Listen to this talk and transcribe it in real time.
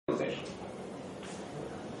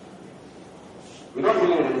We don't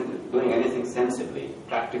believe in doing anything sensibly,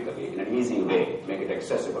 practically, in an easy way, to make it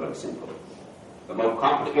accessible and simple. The more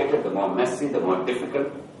complicated, the more messy, the more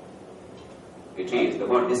difficult it is, the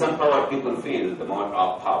more disempowered people feel, the more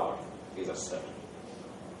our power is asserted.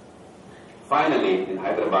 Finally, in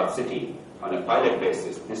Hyderabad city, on a pilot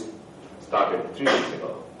basis, this started 3 weeks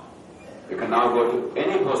ago. You can now go to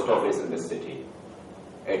any post office in this city,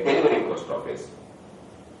 a delivery post office.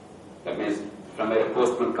 That means from where a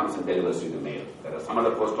postman comes and delivers you the mail. There are some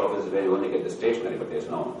other post offices where you only get the stationery, but there's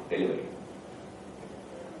no delivery.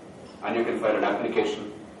 And you can file an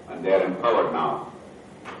application, and they are empowered now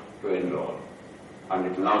to enroll. And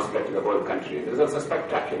it will now spread to the whole country. The results are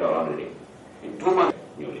spectacular already. In 2 months,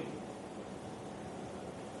 newly.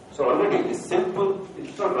 So already it is simple,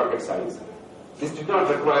 it's not rocket science. This did not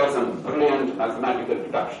require some brilliant mathematical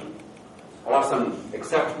deduction or some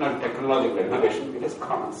exceptional technological innovation. It is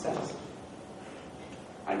common sense.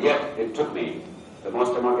 And yet it took me the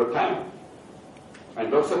most amount of time. And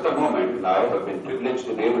looks at the moment, I have been privileged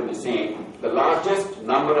to be able to see the largest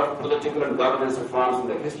number of political and governance reforms in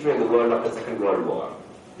the history of the world after the Second World War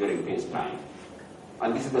during peacetime.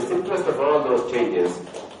 And this is the simplest of all those changes.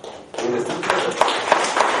 It is the simplest of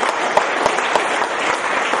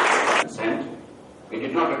consent. It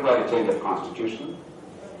did not require a change of constitution.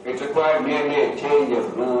 It required merely a change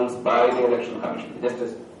of rules by the Election Commission, just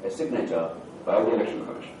as a signature by the Election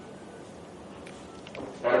Commission.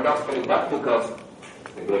 Paradoxically, that's because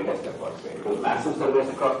the greatest effort. It was massive surveys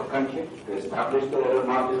across the country to establish the error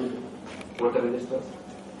margin voter registers.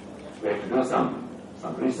 We had to do some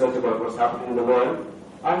research about what's happening in the world,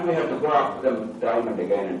 and we had to go after them time and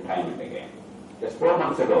again. Just 4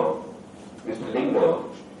 months ago, Mr.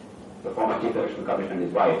 Lingo, the former Chief Election Commissioner, and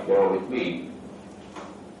his wife, they were with me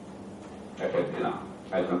at a dinner.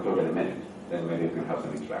 I'll conclude in a minute, then maybe we can have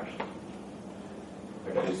some interaction.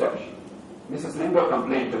 At a reception. Mrs. Lingo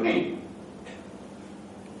complained to me.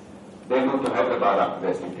 They moved to Hyderabad after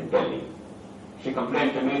they stayed in Delhi. She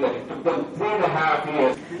complained to me that it took them 3.5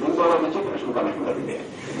 years to go the Chief Election Commission every day.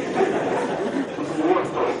 This is a real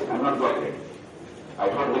story. I'm not going it. I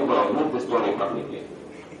told Lingo I'll move this story publicly.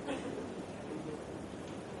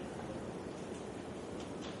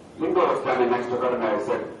 Lingo was standing next to her and I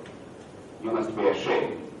said, "You must be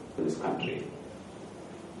ashamed of this country.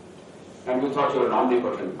 And you thought you were an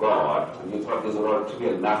omnipotent God, and you thought these were all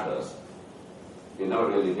trivial matters. You never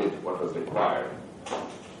really did what was required.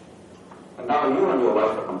 And now you and your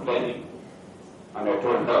wife are complaining." And I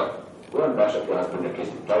told her, "Go and bash up your husband, at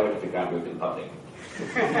least in private if you can't do it in public."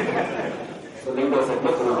 So Lingo said,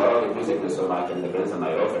 "Look, all the music is so much, and the presence of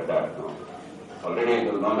my wife at that. No.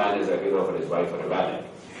 Already no man is a hero for his wife or a valet.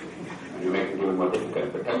 And you make it even more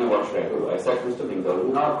difficult. But tell me, what should I do?" I said, "Mr. Lingo,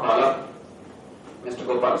 you now call up Mr.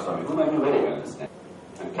 Gopalakwamy, whom I knew very well this time,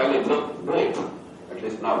 and tell him, look, do it. At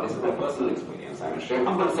least now, this is my personal experience. I'm a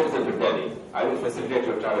humble citizen to Delhi. I will facilitate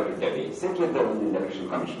your travel to Delhi. Sit with them in the Election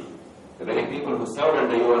Commission. The very people who served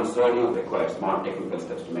under you and served you require small technical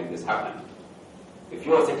steps to make this happen. If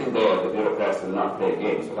you are sitting there, the bureaucrats will not play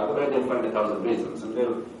games, but otherwise they'll find 1,000 reasons, and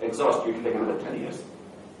they'll exhaust you to take another 10 years.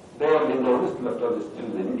 There, Lingo was still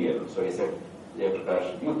an Indian, so he said,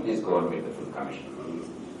 "Jayaprakash, you please go and meet the full commission.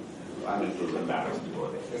 I'm a little embarrassed to go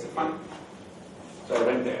there." I said, "Fine." So I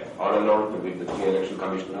went there, all alone, to meet the 3 election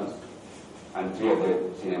commissioners and 3 of the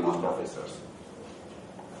senior-most officers.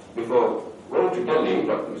 Before going to Delhi,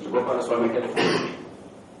 Mr. Gopalakwamy telephoned me.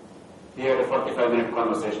 He had a 45-minute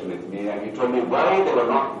conversation with me, and he told me why they were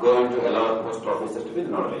not going to allow post officers to be the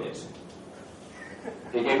nodal agents.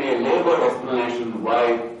 He gave me a labored explanation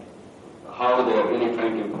how they are really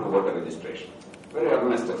trying to improve voter registration. Very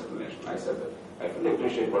honest explanation. I said that I fully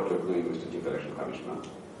appreciate what you're doing, Mr. Chief Election Commissioner,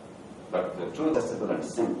 but the truth is simple and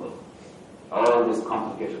simple. All this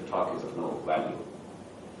complicated talk is of no value.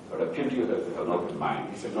 But I appeal to you that you have an open mind.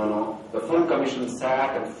 He said, no, the full commission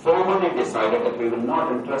sat and formally decided that we will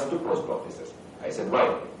not entrust to post offices. I said, why?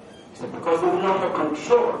 He said, because we will not have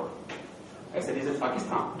control. I said, is it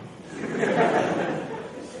Pakistan?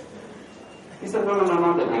 He said, no,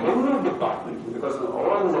 the revenue department, because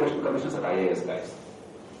all these election commissions are IAS guys,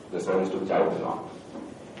 the service to which I belong.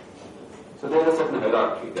 So there is a certain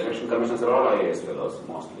hierarchy. The election commissions are all IAS fellows,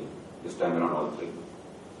 mostly. This time around, all 3.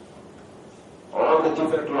 All the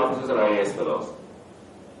chief electoral officers are IAS fellows.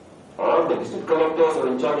 All the district collectors who are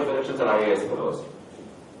in charge of elections are IAS fellows.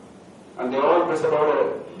 And they all press about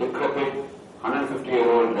a decrepit,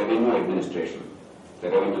 150-year-old revenue administration. The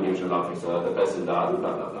revenue division officer, the tahsildar,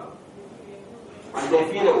 blah, blah, blah. And they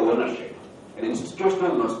feel an ownership, an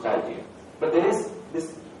institutional nostalgia. But there is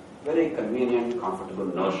this very convenient, comfortable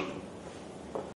notion